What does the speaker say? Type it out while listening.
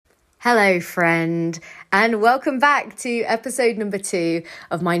Hello, friend, and welcome back to episode number 2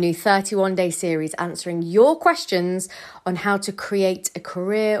 of my new 31-day series answering your questions on how to create a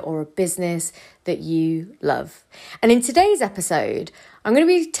career or a business that you love. And in today's episode, I'm going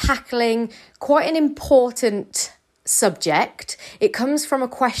to be tackling quite an important subject. It comes from a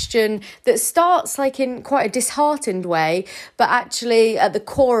question that starts like in quite a disheartened way, but actually at the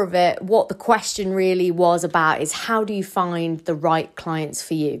core of it, what the question really was about is how do you find the right clients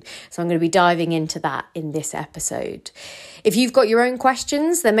for you? So I'm going to be diving into that in this episode. If you've got your own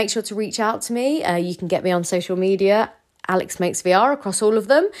questions, then make sure to reach out to me. You can get me on social media, Alex Makes VR across all of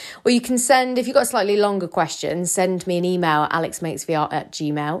them, or you can send, if you've got a slightly longer question, send me an email at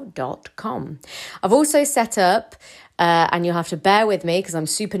alexmakesvr@gmail.com. I've also set up, and you'll have to bear with me because I'm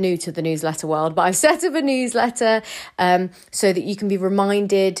super new to the newsletter world, but I've set up a newsletter so that you can be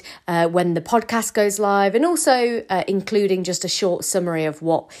reminded when the podcast goes live, and also including just a short summary of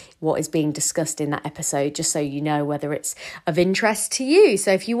what is being discussed in that episode, just so you know whether it's of interest to you.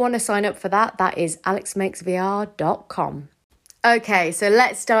 So if you want to sign up for that, that is alexmakesvr.com. Okay, so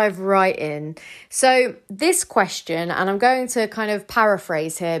let's dive right in. So this question, and I'm going to kind of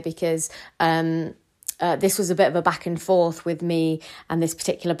paraphrase here because this was a bit of a back and forth with me and this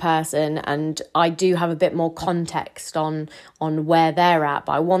particular person, and I do have a bit more context on where they're at,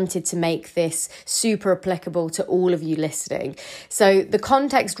 but I wanted to make this super applicable to all of you listening. So the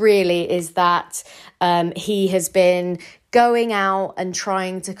context really is that he has been going out and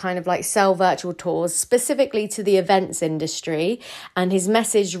trying to kind of like sell virtual tours specifically to the events industry. And his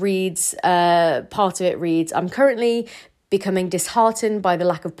message reads, part of it reads, "I'm currently becoming disheartened by the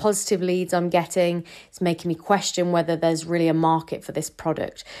lack of positive leads I'm getting. It's making me question whether there's really a market for this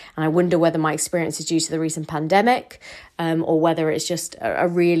product. And I wonder whether my experience is due to the recent pandemic or whether it's just a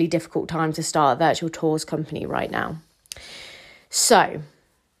really difficult time to start a virtual tours company right now." So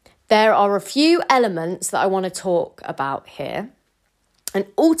there are a few elements that I want to talk about here. And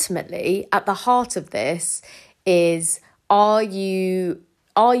ultimately, at the heart of this is, are you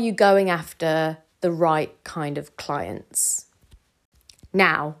going after the right kind of clients?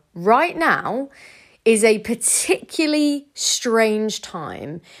 Now, right now is a particularly strange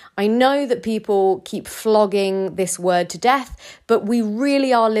time. I know that people keep flogging this word to death, but we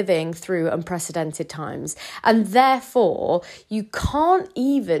really are living through unprecedented times. And therefore, you can't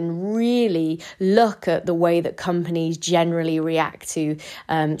even really look at the way that companies generally react to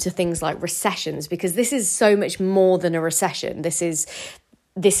things like recessions, because this is so much more than a recession. This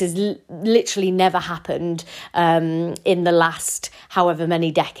has literally never happened in the last however many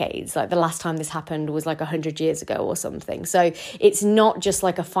decades. Like the last time this happened was like 100 years ago or something. So it's not just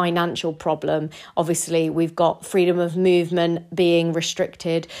like a financial problem. Obviously, we've got freedom of movement being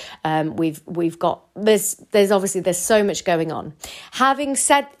restricted. We've got there's so much going on. Having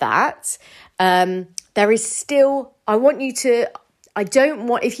said that, there is still,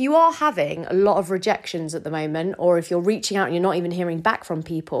 if you are having a lot of rejections at the moment, or if you're reaching out and you're not even hearing back from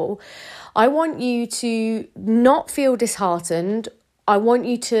people, I want you to not feel disheartened. I want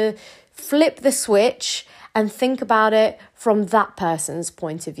you to flip the switch and think about it from that person's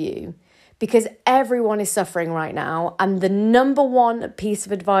point of view, because everyone is suffering right now. And the number one piece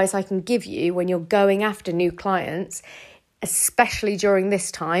of advice I can give you when you're going after new clients, especially during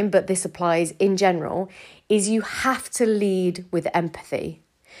this time, but this applies in general, is you have to lead with empathy.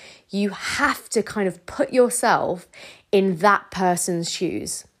 You have to kind of put yourself in that person's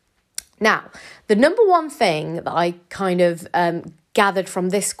shoes. Now, the number one thing that I kind of gathered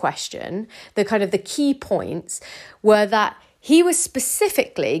from this question, the key points were that he was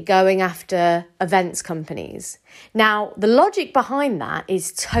specifically going after events companies. Now, the logic behind that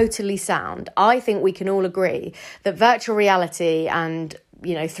is totally sound. I think we can all agree that virtual reality and,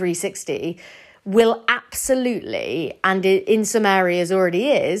 360 will absolutely, and in some areas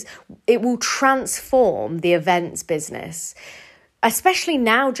already is, it will transform the events business. Especially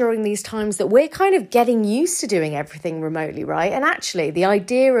now during these times that we're kind of getting used to doing everything remotely, right? And actually the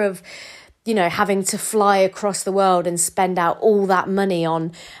idea of having to fly across the world and spend out all that money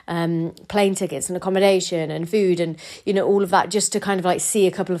on plane tickets and accommodation and food and, all of that just to kind of like see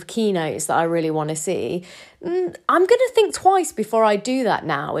a couple of keynotes that I really want to see. I'm going to think twice before I do that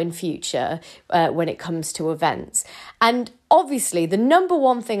now in future when it comes to events. And obviously, the number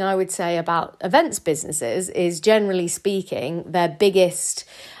one thing I would say about events businesses is, generally speaking, their biggest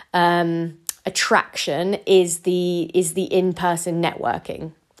attraction is the in-person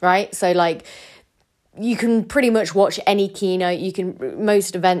networking. Right? So like you can pretty much watch any keynote.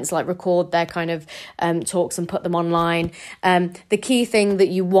 Most events like record their kind of talks and put them online. The key thing that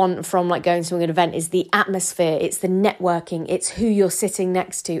you want from like going to an event is the atmosphere. It's the networking. It's who you're sitting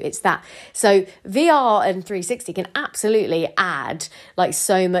next to. It's that. So VR and 360 can absolutely add like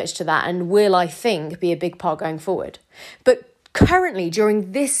so much to that, and will, I think, be a big part going forward. But currently,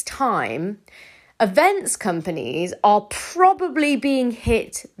 during this time, events companies are probably being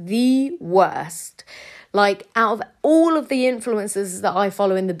hit the worst. Like, out of all of the influencers that I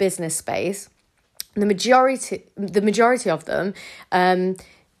follow in the business space, the majority of them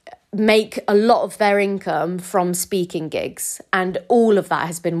make a lot of their income from speaking gigs, and all of that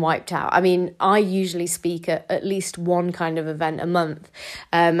has been wiped out. I mean, I usually speak at least one kind of event a month,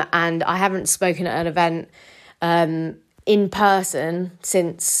 and I haven't spoken at an event in person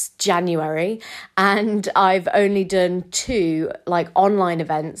since January, and I've only done 2 like online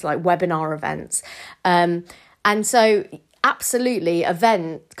events, like webinar events. And so absolutely,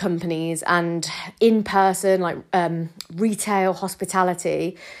 event companies and in person, like retail,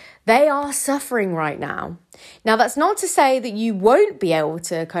 hospitality, they are suffering right now. Now, that's not to say that you won't be able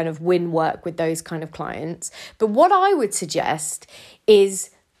to kind of win work with those kind of clients, but what I would suggest is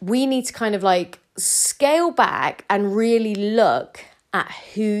we need to kind of like scale back and really look at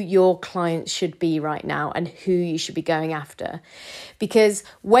who your clients should be right now and who you should be going after. Because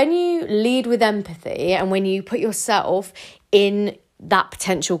when you lead with empathy and when you put yourself in that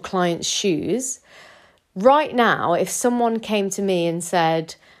potential client's shoes, right now, if someone came to me and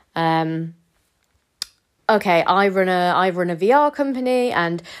said, okay, I run a VR company,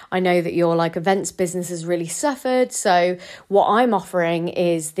 and I know that your like events business has really suffered. So what I'm offering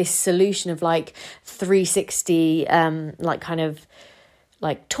is this solution of like 360, like kind of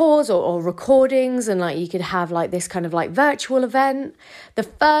like tours or recordings, and like you could have like this kind of like virtual event. The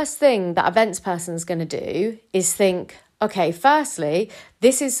first thing that events person's going to do is think, okay, firstly,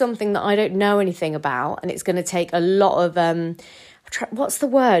 this is something that I don't know anything about, and it's going to take a lot of what's the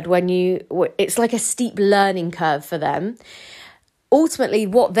word when it's like a steep learning curve for them. Ultimately,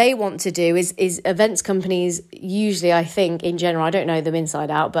 what they want to do is events companies, usually, I think, in general, I don't know them inside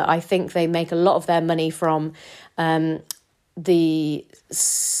out, but I think they make a lot of their money from the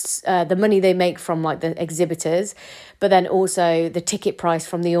money they make from like the exhibitors, but then also the ticket price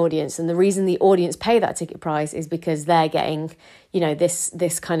from the audience. And the reason the audience pay that ticket price is because they're getting, you know,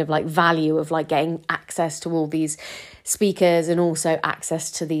 this kind of like value of like getting access to all these speakers and also access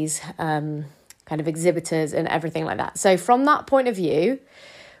to these kind of exhibitors and everything like that. So from that point of view,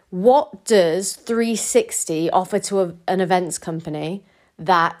 what does 360 offer to an events company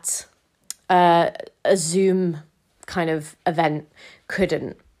that a Zoom kind of event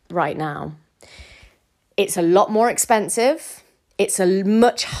couldn't right now? It's a lot more expensive. It's a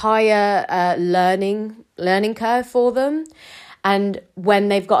much higher learning curve for them. And when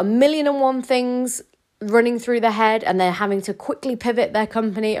they've got 1,000,001 things running through their head and they're having to quickly pivot their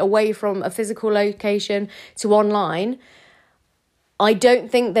company away from a physical location to online, I don't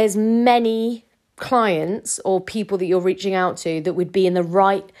think there's many clients or people that you're reaching out to that would be in the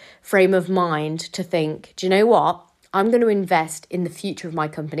right frame of mind to think, do you know what? I'm going to invest in the future of my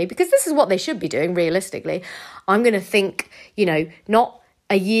company, because this is what they should be doing realistically. I'm going to think, you know, not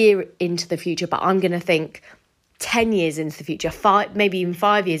a year into the future, but I'm going to think 10 years into the future, maybe even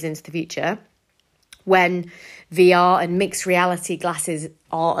 5 years into the future, when VR and mixed reality glasses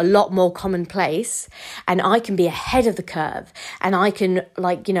are a lot more commonplace, and I can be ahead of the curve, and I can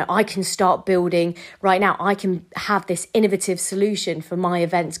I can start building right now. I can have this innovative solution for my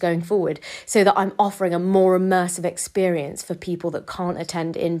events going forward, so that I'm offering a more immersive experience for people that can't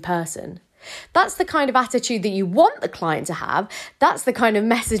attend in person. That's the kind of attitude that you want the client to have. That's the kind of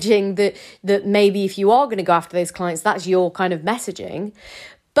messaging that maybe if you are going to go after those clients, that's your kind of messaging.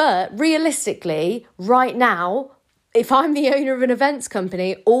 But realistically, right now, if I'm the owner of an events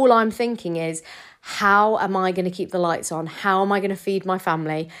company, all I'm thinking is, how am I going to keep the lights on? How am I going to feed my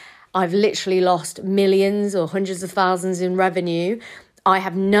family? I've literally lost millions or hundreds of thousands in revenue. I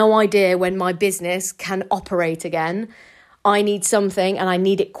have no idea when my business can operate again. I need something, and I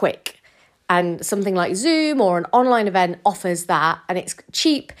need it quick. And something like Zoom or an online event offers that, and it's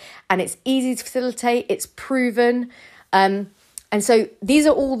cheap and it's easy to facilitate. It's proven. And so these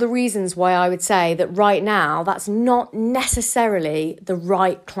are all the reasons why I would say that right now, that's not necessarily the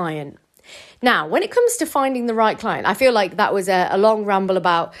right client. Now, when it comes to finding the right client, I feel like that was a long ramble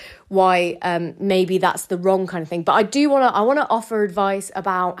about why maybe that's the wrong kind of thing. But I want to offer advice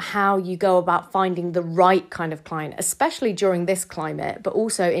about how you go about finding the right kind of client, especially during this climate, but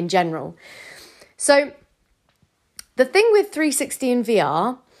also in general. So the thing with 360 and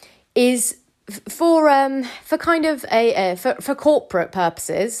VR is for kind of for corporate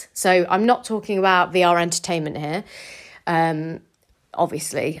purposes. So I'm not talking about VR entertainment here.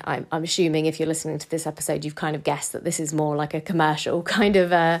 Obviously, I'm assuming if you're listening to this episode, you've kind of guessed that this is more like a commercial kind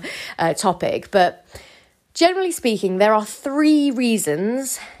of topic. But generally speaking, there are 3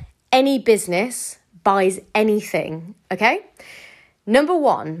 reasons any business buys anything, okay? Number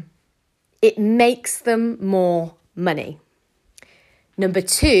 1, it makes them more money. Number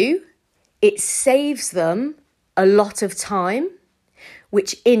 2, it saves them a lot of time,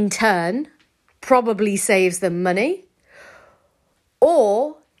 which in turn probably saves them money.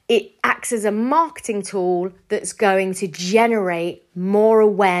 Or it acts as a marketing tool that's going to generate more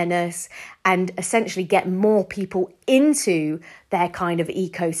awareness and essentially get more people into their kind of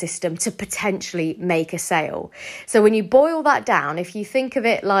ecosystem to potentially make a sale. So when you boil that down, if you think of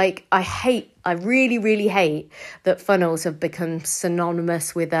it like, I really, really hate that funnels have become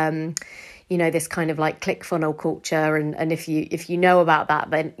synonymous with, this kind of like click funnel culture. And if you know about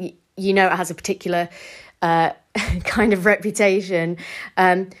that, then you know it has a particular kind of reputation.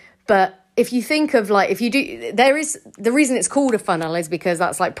 But if you think of like, the reason it's called a funnel is because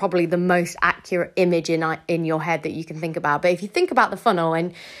that's like probably the most accurate image in your head that you can think about. But if you think about the funnel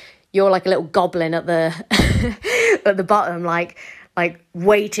and you're like a little goblin at the at the bottom, like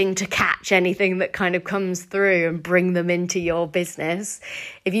waiting to catch anything that kind of comes through and bring them into your business.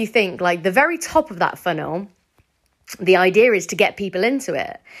 If you think like the very top of that funnel, the idea is to get people into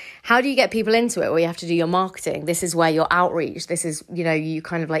it. How do you get people into it? Well, you have to do your marketing. This is where your outreach. This is, you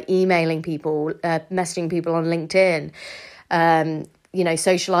kind of like emailing people, messaging people on LinkedIn,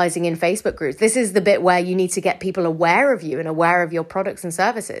 socializing in Facebook groups. This is the bit where you need to get people aware of you and aware of your products and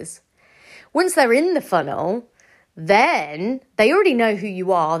services. Once they're in the funnel, then they already know who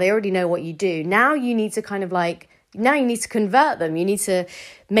you are. They already know what you do. Now you need to convert them. You need to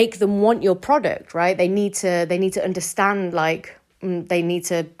make them want your product, right? They need to understand, they need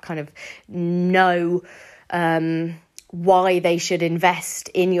to kind of know why they should invest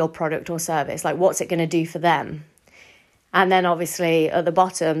in your product or service. Like, what's it going to do for them? And then obviously at the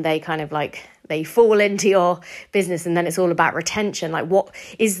bottom, they kind of they fall into your business, and then it's all about retention. Like, what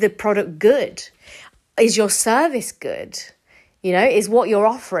is the product good? Is your service good? Is what you're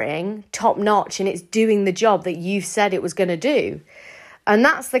offering top notch and it's doing the job that you've said it was going to do? And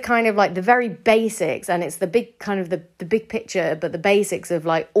that's the kind of like the very basics, and it's the big kind of the big picture, but the basics of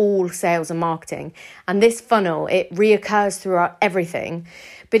like all sales and marketing. And this funnel, it reoccurs throughout everything.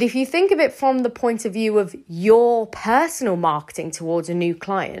 But if you think of it from the point of view of your personal marketing towards a new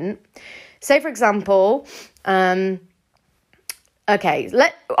client, say for example, I'll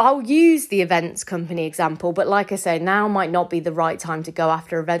use the events company example, but like I say, now might not be the right time to go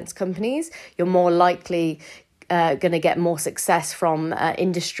after events companies. You're more likely going to get more success from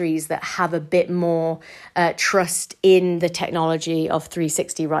industries that have a bit more trust in the technology of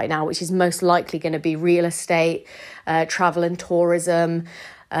 360 right now, which is most likely going to be real estate, travel and tourism,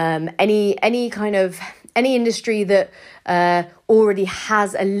 any industry that already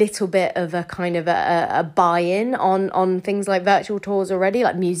has a little bit of a kind of a buy-in on things like virtual tours already,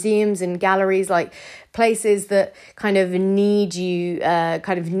 like museums and galleries, like places that kind of need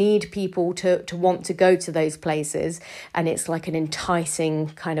people to want to go to those places. And it's like an enticing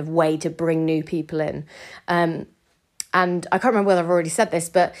kind of way to bring new people in. And I can't remember whether I've already said this,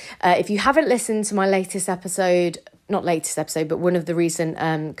 but if you haven't listened to my but one of the recent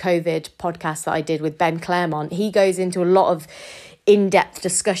COVID podcasts that I did with Ben Claremont, he goes into a lot of in-depth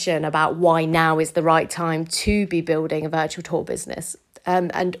discussion about why now is the right time to be building a virtual tour business,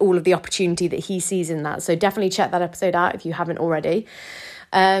 and all of the opportunity that he sees in that. So definitely check that episode out if you haven't already.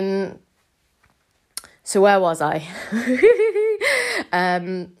 So where was I?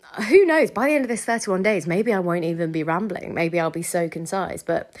 Who knows? By the end of this 31 days, maybe I won't even be rambling. Maybe I'll be so concise,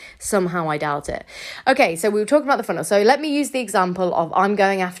 but somehow I doubt it. Okay, so we were talking about the funnel. So let me use the example of I'm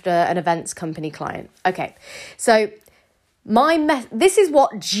going after an events company client. Okay, so this is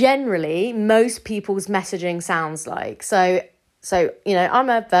what generally most people's messaging sounds like. So I'm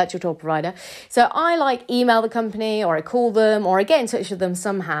a virtual tour provider. So I email the company, or I call them, or I get in touch with them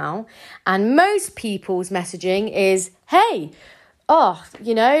somehow. And most people's messaging is, hey,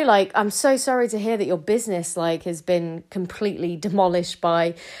 I'm so sorry to hear that your business has been completely demolished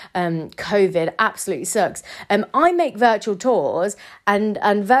by COVID. Absolutely sucks. I make virtual tours, and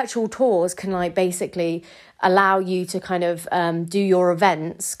virtual tours can basically allow you to kind of do your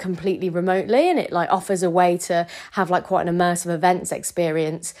events completely remotely, and it offers a way to have quite an immersive events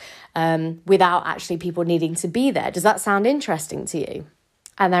experience without actually people needing to be there. Does that sound interesting to you?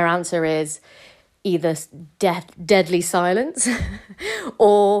 And their answer is either deadly silence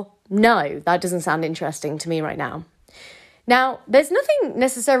or no, that doesn't sound interesting to me right now. Now, there's nothing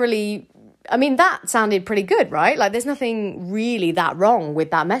necessarily, I mean, that sounded pretty good, right? Like, there's nothing really that wrong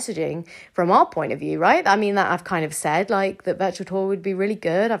with that messaging from our point of view, right? I mean, that I've kind of said, like, that virtual tour would be really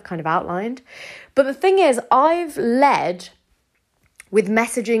good. I've kind of outlined. But the thing is, I've led with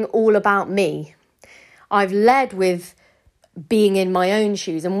messaging all about me. I've led with being in my own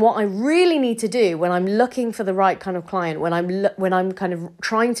shoes, and what I really need to do when I'm looking for the right kind of client, when I'm kind of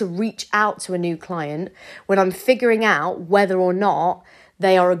trying to reach out to a new client, when I'm figuring out whether or not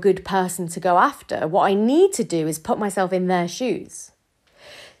they are a good person to go after, what I need to do is put myself in their shoes.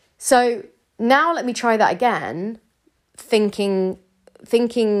 So now let me try that again, thinking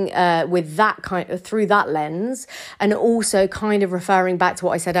with that kind of through that lens, and also kind of referring back to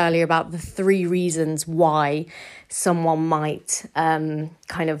what I said earlier about the 3 reasons why someone might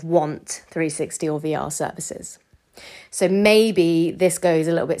kind of want 360 or VR services. So maybe this goes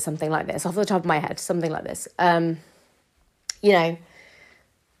a little bit something like this, off the top of my head, something like this.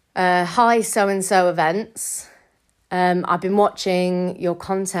 Hi, so-and-so events. I've been watching your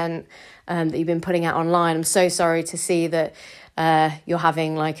content that you've been putting out online. I'm so sorry to see that you're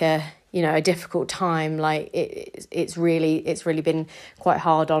having like a difficult time. Like it's really been quite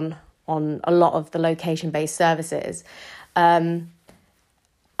hard on a lot of the location-based services. I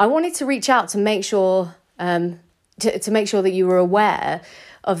wanted to reach out to make sure to make sure that you were aware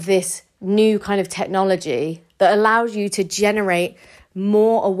of this new kind of technology that allows you to generate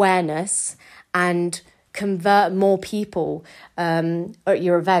more awareness and convert more people at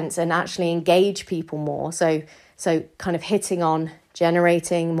your events and actually engage people more. So kind of hitting on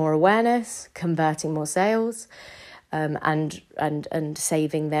generating more awareness, converting more sales, and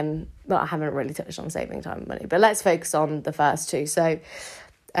saving them. Well, I haven't really touched on saving time and money, but let's focus on the first 2. So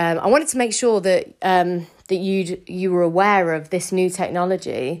I wanted to make sure that that you were aware of this new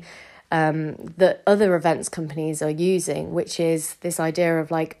technology that other events companies are using, which is this idea of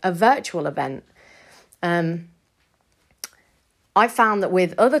like a virtual event. I found that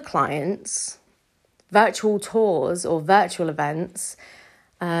with other clients, virtual tours or virtual events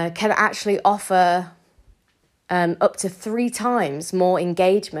can actually offer up to 3 times more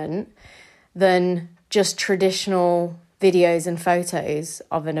engagement than just traditional videos and photos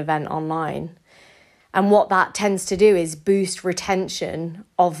of an event online. And what that tends to do is boost retention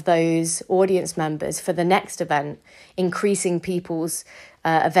of those audience members for the next event, increasing people's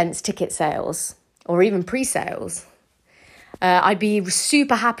events ticket sales or even pre-sales. I'd be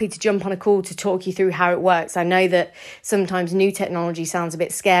super happy to jump on a call to talk you through how it works. I know that sometimes new technology sounds a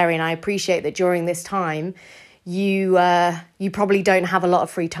bit scary, and I appreciate that during this time, you probably don't have a lot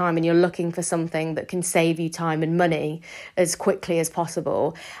of free time and you're looking for something that can save you time and money as quickly as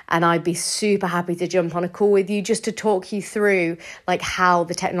possible. And I'd be super happy to jump on a call with you just to talk you through like how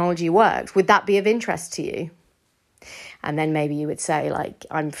the technology works. Would that be of interest to you? And then maybe you would say like,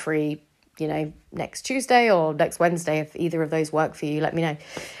 I'm free, next Tuesday or next Wednesday. If either of those work for you, let me know.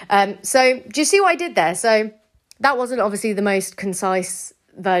 So do you see what I did there? So that wasn't obviously the most concise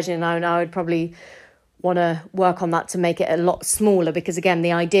version. I would probably want to work on that to make it a lot smaller, because again,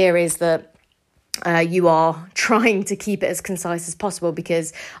 the idea is that you are trying to keep it as concise as possible,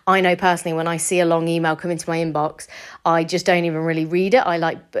 because I know personally when I see a long email come into my inbox, I just don't even really read it.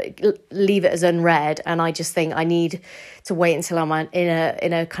 I leave it as unread, and I just think I need to wait until I'm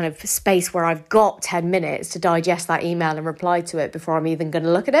in a kind of space where I've got 10 minutes to digest that email and reply to it before I'm even going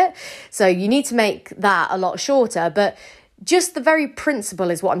to look at it. So you need to make that a lot shorter, but just the very principle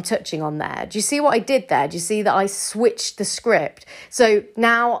is what I'm touching on there. Do you see what I did there? Do you see that I switched the script? So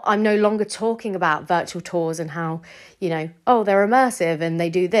now I'm no longer talking about virtual tours and how, they're immersive and they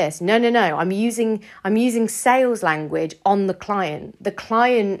do this. No. I'm using sales language on the client. The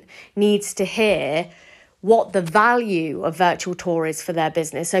client needs to hear what the value of virtual tour is for their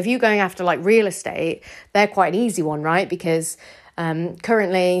business. So if you're going after like real estate, they're quite an easy one, right? Because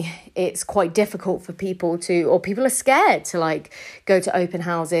currently it's quite difficult for people are scared to like go to open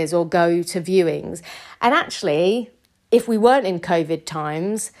houses or go to viewings. And actually, if we weren't in COVID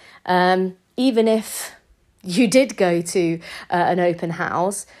times, even if you did go to an open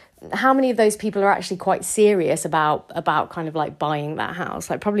house, how many of those people are actually quite serious about kind of like buying that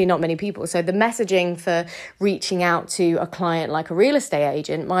house? Like probably not many people. So the messaging for reaching out to a client like a real estate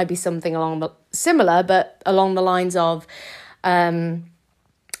agent might be something similar, but along the lines of, and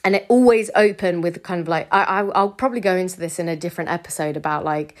it always open with kind of like, I'll probably go into this in a different episode about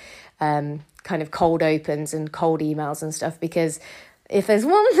like kind of cold opens and cold emails and stuff, because if there's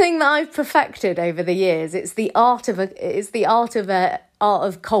one thing that I've perfected over the years, it's the art of art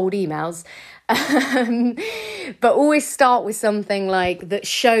of cold emails. But always start with something like that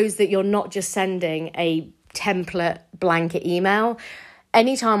shows that you're not just sending a template blanket email.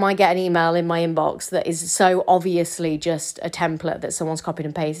 Anytime I get an email in my inbox that is so obviously just a template that someone's copied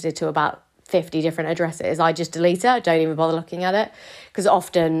and pasted to about 50 different addresses, I just delete it. I don't even bother looking at it, because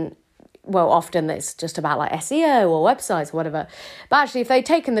often it's just about like SEO or websites or whatever. But actually, if they've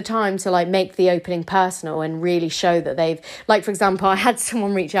taken the time to like make the opening personal and really show that they've, like, for example, I had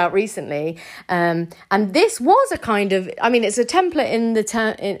someone reach out recently, and this was a kind of, I mean, it's a template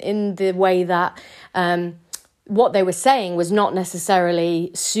in the way that what they were saying was not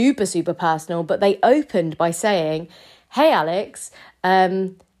necessarily super, super personal, but they opened by saying, "Hey, Alex,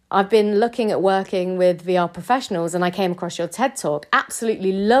 I've been looking at working with VR professionals and I came across your TED Talk.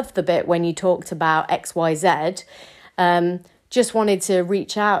 Absolutely loved the bit when you talked about XYZ. Just wanted to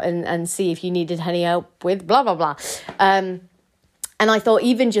reach out and see if you needed any help with blah, blah, blah." And I thought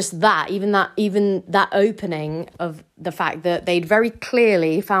even that opening of the fact that they'd very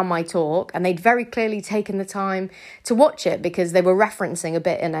clearly found my talk and they'd very clearly taken the time to watch it because they were referencing a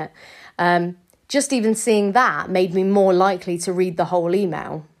bit in it. Just even seeing that made me more likely to read the whole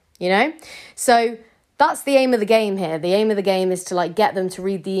email, you know? So that's the aim of the game here. The aim of the game is to like get them to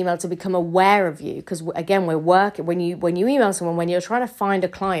read the email, to become aware of you. Because again, we're working, when you email someone, when you're trying to find a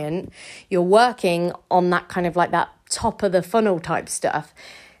client, you're working on that kind of like that top of the funnel type stuff.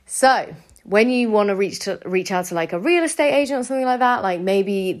 So when you want to reach out to like a real estate agent or something like that, like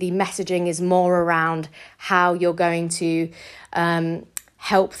maybe the messaging is more around how you're going to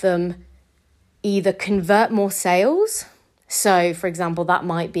help them either convert more sales. So for example, that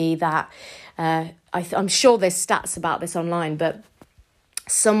might be that I'm sure there's stats about this online, but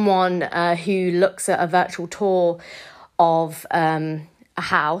someone who looks at a virtual tour of a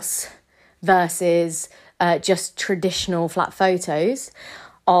house versus just traditional flat photos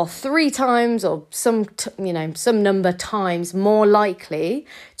are 3 times or some number times more likely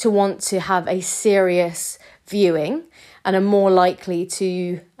to want to have a serious viewing, and are more likely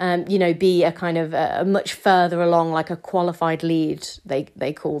to, be a kind of a much further along, like a qualified lead,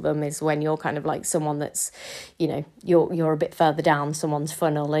 they call them, is when you're kind of like someone that's, you're a bit further down someone's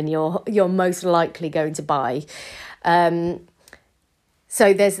funnel and you're most likely going to buy.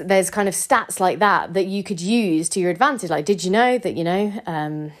 So there's kind of stats like that you could use to your advantage. Like, did you know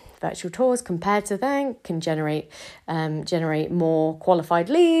that, virtual tours compared to them can generate more qualified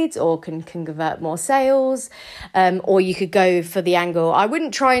leads, or can convert more sales, or you could go for the angle. I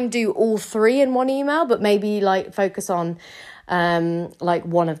wouldn't try and do all 3 in one email, but maybe like focus on like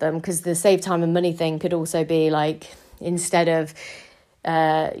one of them, because the save time and money thing could also be like, instead of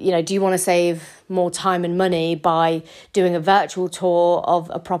do you want to save more time and money by doing a virtual tour of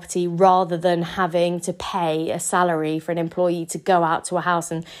a property rather than having to pay a salary for an employee to go out to a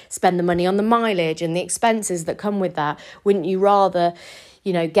house and spend the money on the mileage and the expenses that come with that? Wouldn't you rather,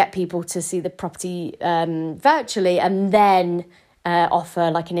 get people to see the property virtually and then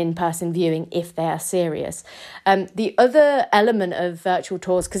offer like an in-person viewing if they are serious? The other element of virtual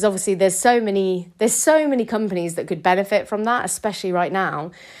tours, because obviously there's so many companies that could benefit from that, especially right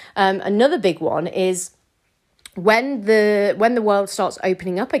now. Another big one is when the world starts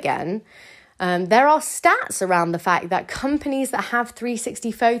opening up again. There are stats around the fact that companies that have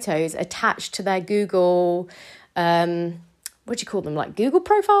 360 photos attached to their Google, what do you call them? Like Google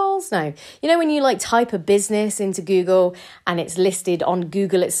profiles? No. When you like type a business into Google and it's listed on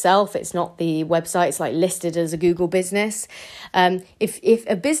Google itself, it's not the website, it's like listed as a Google business. If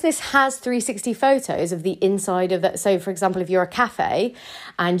a business has 360 photos of the inside of that, so for example, if you're a cafe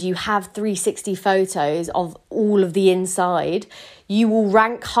and you have 360 photos of all of the inside, you will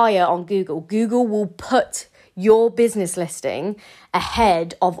rank higher on Google. Google will put your business listing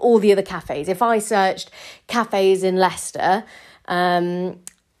ahead of all the other cafes. If I searched cafes in Leicester,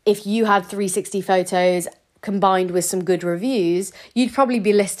 if you had 360 photos combined with some good reviews, you'd probably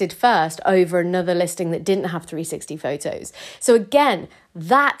be listed first over another listing that didn't have 360 photos. So again,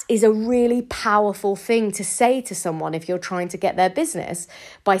 that is a really powerful thing to say to someone if you're trying to get their business,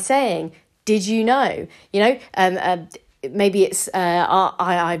 by saying, did you know? Maybe it's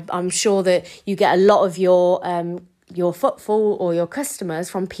I'm sure that you get a lot of your footfall or your customers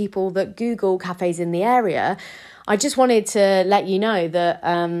from people that Google cafes in the area. I just wanted to let you know that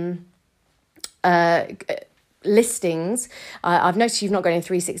listings, I've noticed you've not got any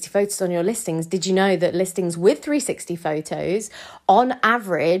 360 photos on your listings. Did you know that listings with 360 photos on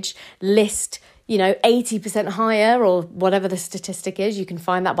average list 80% higher, or whatever the statistic is? You can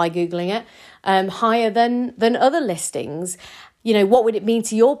find that by Googling it, higher than other listings. what would it mean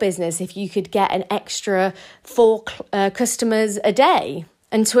to your business if you could get an extra 4 customers a day?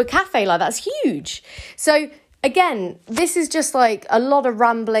 And to a cafe, like, that's huge. So again, this is just like a lot of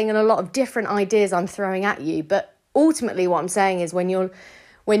rambling and a lot of different ideas I'm throwing at you. But ultimately what I'm saying is when you're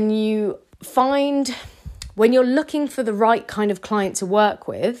looking for the right kind of client to work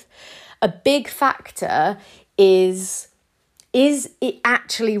with, a big factor is it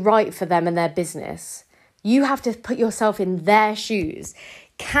actually right for them and their business? You have to put yourself in their shoes.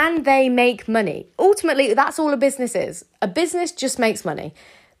 Can they make money? Ultimately, that's all a business is. A business just makes money.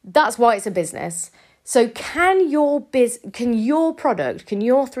 That's why it's a business. So can your product, can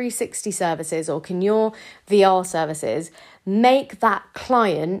your 360 services or can your VR services make that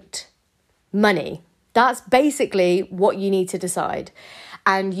client money? That's basically what you need to decide.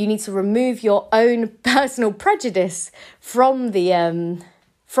 And you need to remove your own personal prejudice from the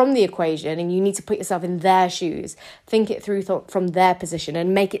equation, and you need to put yourself in their shoes, think it through from their position,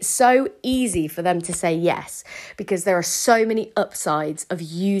 and make it so easy for them to say yes, because there are so many upsides of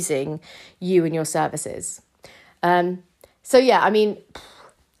using you and your services. So yeah, I mean,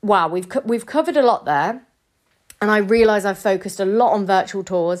 wow, we've covered a lot there. And I realise I've focused a lot on virtual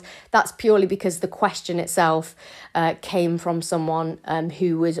tours. That's purely because the question itself came from someone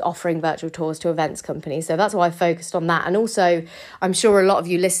who was offering virtual tours to events companies. So that's why I focused on that. And also, I'm sure a lot of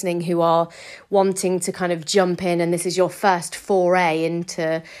you listening who are wanting to kind of jump in, and this is your first foray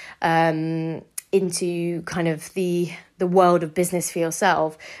into kind of the world of business for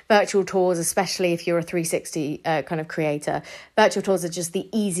yourself. Virtual tours, especially if you're a 360 kind of creator, virtual tours are just the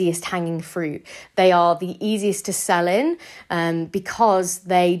easiest hanging fruit. They are the easiest to sell in because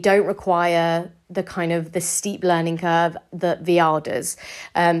they don't require the steep learning curve that VR does.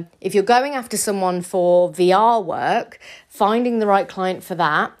 If you're going after someone for VR work, finding the right client for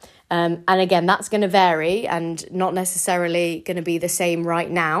that, and again, that's going to vary and not necessarily going to be the same right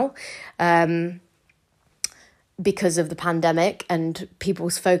now. Because of the pandemic and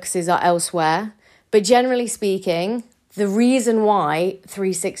people's focuses are elsewhere. But generally speaking, the reason why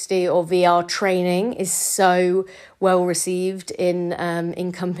 360 or VR training is so well received in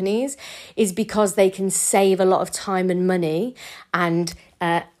companies is because they can save a lot of time and money, and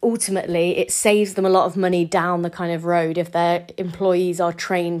ultimately it saves them a lot of money down the kind of road if their employees are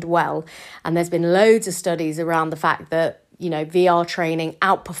trained well. And there's been loads of studies around the fact that VR training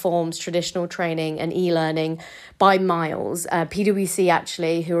outperforms traditional training and e-learning by miles. PwC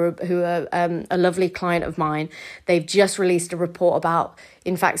actually, who are a lovely client of mine, they've just released a report about,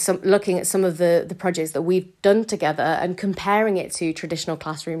 in fact, looking at some of the projects that we've done together and comparing it to traditional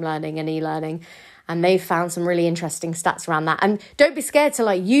classroom learning and e-learning. And they've found some really interesting stats around that. And don't be scared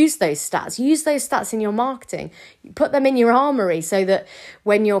to use those stats. Use those stats in your marketing. Put them in your armory so that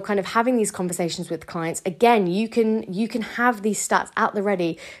when you're kind of having these conversations with clients, again, you can have these stats out the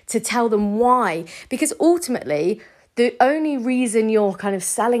ready to tell them why. Because ultimately, the only reason you're kind of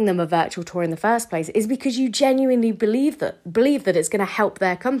selling them a virtual tour in the first place is because you genuinely believe that it's going to help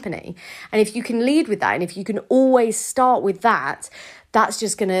their company. And if you can lead with that, and if you can always start with that, that's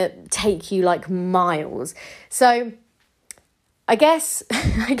just going to take you miles. So I guess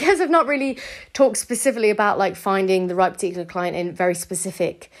I've not really talked specifically about finding the right particular client in very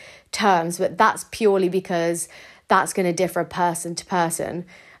specific terms, but that's purely because that's going to differ person to person.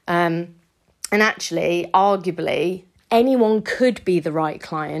 And actually, arguably, anyone could be the right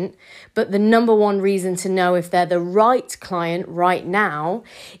client, but the number one reason to know if they're the right client right now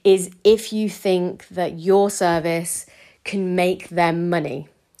is if you think that your service can make them money,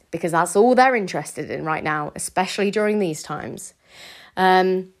 because that's all they're interested in right now, especially during these times.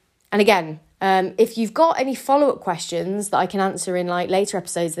 And again, if you've got any follow-up questions that I can answer in later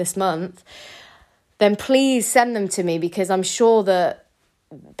episodes this month, then please send them to me, because I'm sure that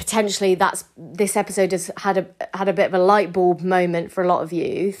potentially this episode has had a bit of a light bulb moment for a lot of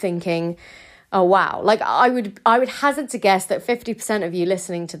you, thinking, oh wow, I would hazard to guess that 50% of you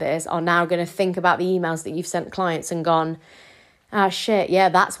listening to this are now going to think about the emails that you've sent clients and gone, ah, shit, yeah,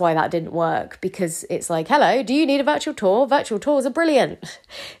 that's why that didn't work. Because it's hello, do you need a virtual tour? Virtual tours are brilliant.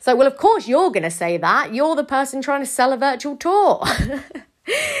 So, well, of course you're going to say that. You're the person trying to sell a virtual tour.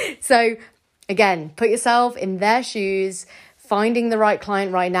 So again, put yourself in their shoes. Finding the right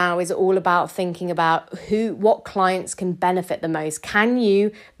client right now is all about thinking about what clients can benefit the most. Can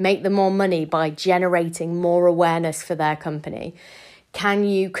you make them more money by generating more awareness for their company? Can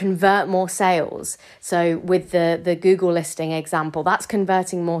you convert more sales? So with the Google listing example, that's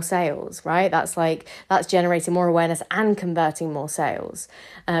converting more sales, right? That's generating more awareness and converting more sales.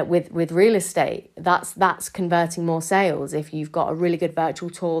 With real estate, that's converting more sales if you've got a really good virtual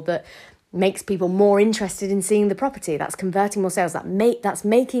tour that makes people more interested in seeing the property. That's converting more sales. That's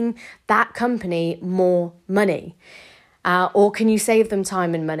making that company more money. Or can you save them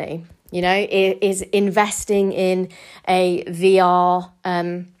time and money? You know, is investing in a VR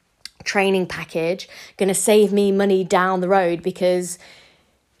training package going to save me money down the road because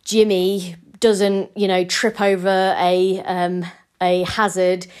Jimmy doesn't, you know, trip over a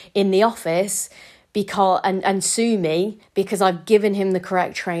hazard in the office and sue me because I've given him the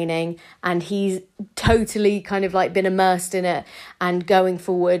correct training and he's totally kind of like been immersed in it and going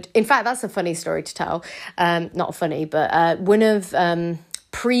forward. In fact, that's a funny story to tell. Not funny, but one of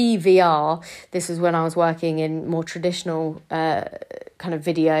pre-VR, this was when I was working in more traditional kind of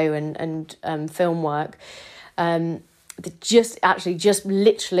video and film work. Just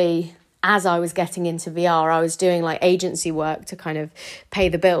literally as I was getting into VR, I was doing like agency work to kind of pay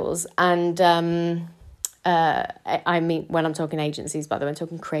the bills. And I mean, when I'm talking agencies, by the way, I'm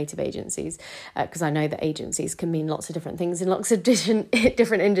talking creative agencies, because I know that agencies can mean lots of different things in lots of different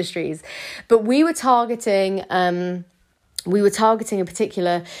industries. But we were targeting a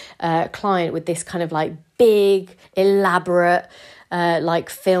particular client with this kind of like big, elaborate, like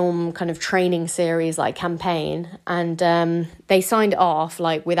film kind of training series, like campaign. And they signed it off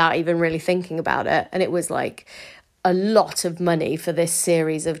like without even really thinking about it. And it was like a lot of money for this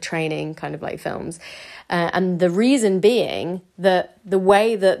series of training kind of like films. And the reason being that the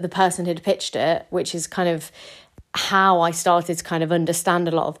way that the person had pitched it, which is kind of how I started to kind of understand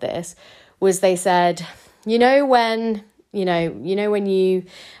a lot of this, was they said, when you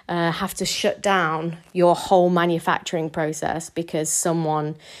have to shut down your whole manufacturing process because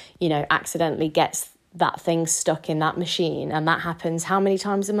someone, accidentally gets that thing stuck in that machine, and that happens how many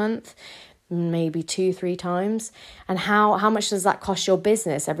times a month? Maybe 2-3 times. And how much does that cost your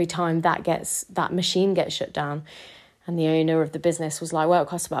business every time that machine gets shut down? And the owner of the business was like, well, it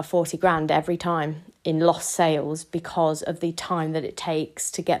costs about 40 grand every time in lost sales because of the time that it takes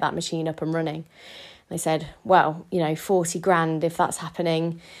to get that machine up and running. They said, well, 40 grand, if that's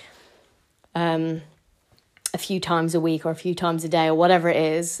happening a few times a week or a few times a day or whatever it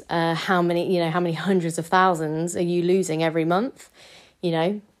is, how many hundreds of thousands are you losing every month?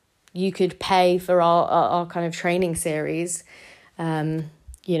 You could pay for our kind of training series,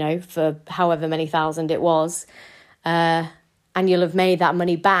 for however many thousand it was, and you'll have made that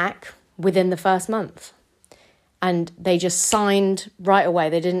money back within the first month. And they just signed right away.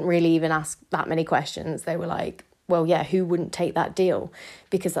 They didn't really even ask that many questions. They were like, well, yeah, who wouldn't take that deal?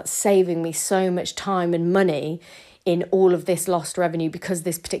 Because that's saving me so much time and money in all of this lost revenue because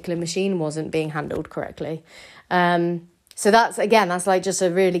this particular machine wasn't being handled correctly. So that's like just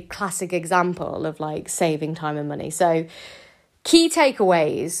a really classic example of like saving time and money. So key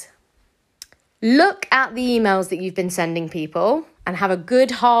takeaways: look at the emails that you've been sending people and have a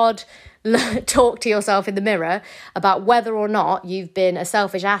good hard talk to yourself in the mirror about whether or not you've been a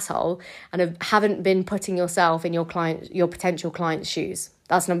selfish asshole and haven't been putting yourself in your potential client's shoes.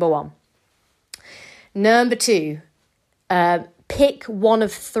 That's number one. Number two, pick one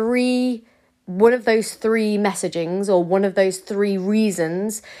of those three messagings or one of those three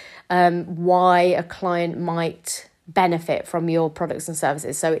reasons why a client might benefit from your products and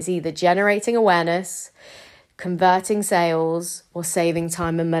services. So it's either generating awareness, converting sales, or saving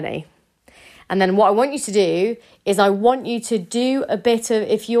time and money. And then what I want you to do is I want you to do a bit of,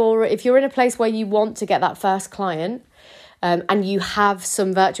 if you're in a place where you want to get that first client, and you have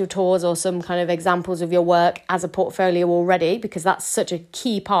some virtual tours or some kind of examples of your work as a portfolio already, because that's such a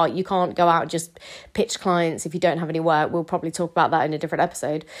key part. You can't go out and just pitch clients if you don't have any work. We'll probably talk about that in a different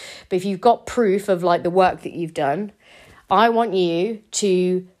episode. But if you've got proof of like the work that you've done, I want you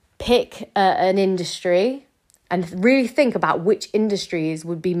to pick an industry and really think about which industries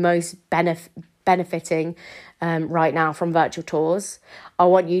would be most benefiting right now from virtual tours. I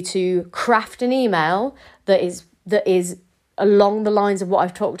want you to craft an email that is along the lines of what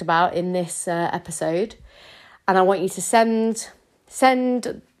I've talked about in this episode. And I want you to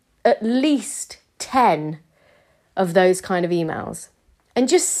send at least 10 of those kind of emails and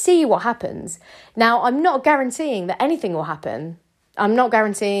just see what happens. Now, I'm not guaranteeing that anything will happen. I'm not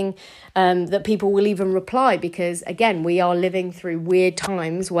guaranteeing that people will even reply because, again, we are living through weird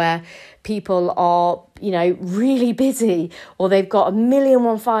times where people are, really busy or they've got a million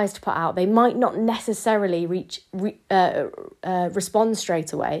one fires to put out. They might not necessarily respond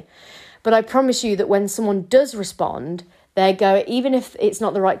straight away. But I promise you that when someone does respond, even if it's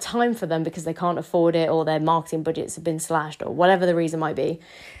not the right time for them because they can't afford it or their marketing budgets have been slashed or whatever the reason might be,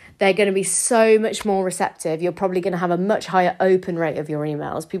 they're going to be so much more receptive. You're probably going to have a much higher open rate of your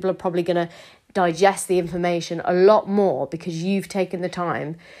emails. People are probably going to digest the information a lot more because you've taken the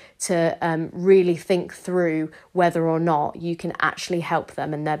time to really think through whether or not you can actually help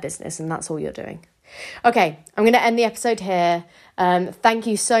them in their business, and that's all you're doing. Okay, I'm going to end the episode here. Thank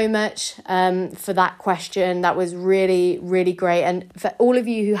you so much for that question. That was really, really great. And for all of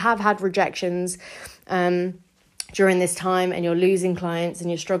you who have had rejections during this time and you're losing clients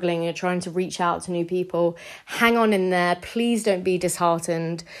and you're struggling and you're trying to reach out to new people, hang on in there. Please don't be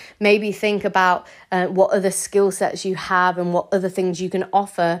disheartened. Maybe think about what other skill sets you have and what other things you can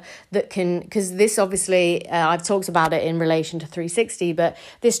offer that can, because this obviously, I've talked about it in relation to 360, but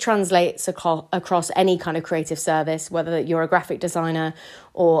this translates across any kind of creative service, whether you're a graphic designer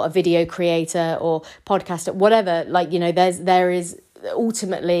or a video creator or podcaster, whatever,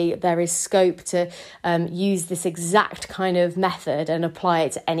 ultimately there is scope to use this exact kind of method and apply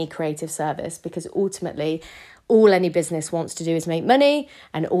it to any creative service, because ultimately all any business wants to do is make money,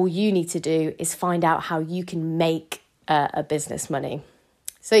 and all you need to do is find out how you can make a business money.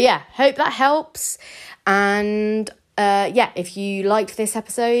 So yeah, hope that helps. And if you liked this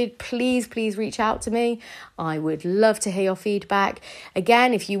episode, please reach out to me. I would love to hear your feedback.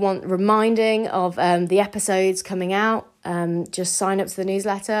 Again, if you want reminding of the episodes coming out, just sign up to the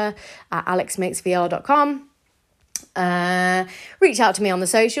newsletter at alexmakesvr.com. Reach out to me on the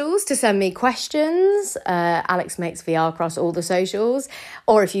socials to send me questions, Alex Makes VR across all the socials,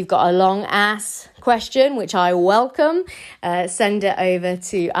 or if you've got a long ass question, which I welcome, send it over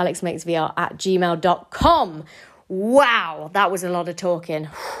to alexmakesvr@gmail.com. Wow, that was a lot of talking.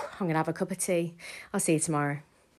 I'm gonna have a cup of tea. I'll see you tomorrow.